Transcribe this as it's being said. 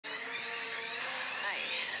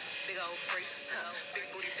old freak, big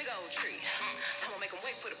booty, big old tree. I'ma make 'em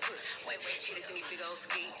wait for the pussy. Wait, she just need big old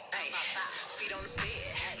ski. Hey, feet on the bed.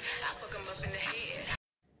 Hey, I fuck 'em up in the head.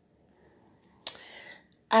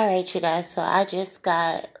 Alright, you guys, so I just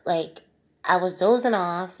got, I was dozing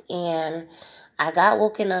off, and I got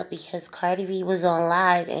woken up because Cardi B was on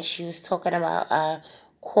live, and she was talking about a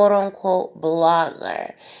quote-unquote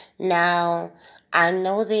blogger. Now, I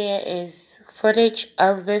know there is footage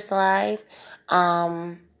of this live.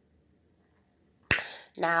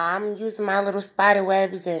 Now, I'm using my little spider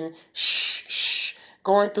webs and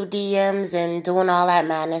going through DMs and doing all that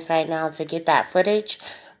madness right now to get that footage.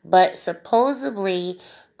 But supposedly,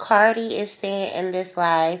 Cardi is saying in this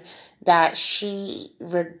live that she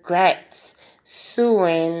regrets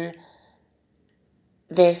suing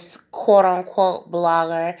this quote-unquote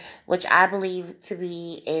blogger, which I believe to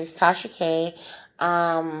be is Tasha K.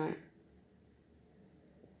 Damn,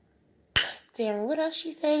 what else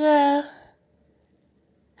she say, girl?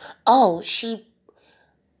 Oh, she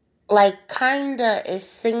kinda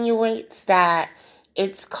insinuates that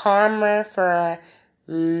it's karma for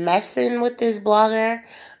messing with this blogger.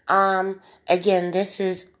 Again, this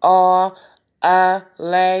is all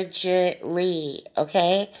allegedly,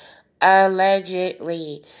 okay?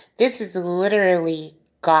 Allegedly. This is literally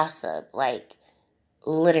gossip,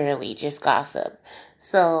 literally just gossip.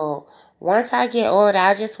 So, once I get all of that,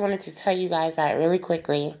 I just wanted to tell you guys that really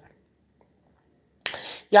quickly.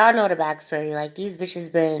 Y'all know the backstory. These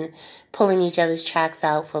bitches been pulling each other's tracks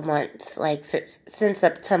out for months, since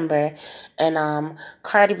September. And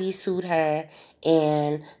Cardi B sued her,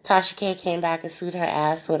 and Tasha K came back and sued her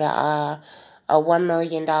ass with a $1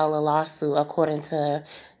 million lawsuit, according to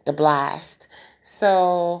The Blast.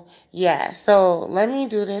 So, yeah. So, let me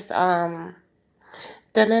do this,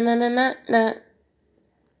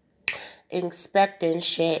 inspecting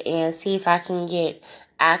shit and see if I can get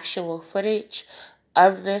actual footage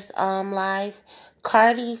of this live.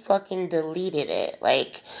 Cardi fucking deleted it,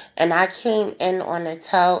 and I came in on the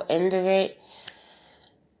tail end of it.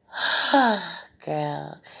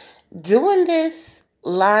 Girl, doing this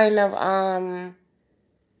line of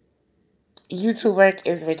YouTube work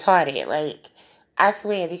is retarded. I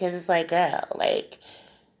swear, because it's girl,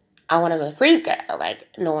 I want to go to sleep, girl.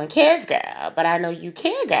 No one cares, girl. But I know you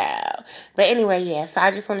care, girl. But anyway, yeah. So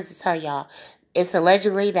I just wanted to tell y'all, it's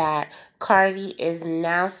allegedly that Cardi is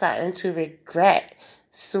now starting to regret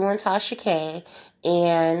suing Tasha K.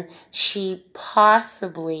 And she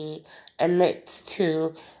possibly admits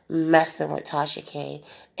to messing with Tasha K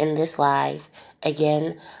in this live.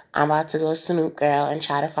 Again, I'm about to go snoop, girl, and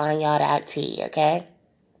try to find y'all that tea, okay?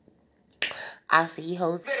 I'll see you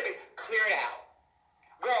hoes.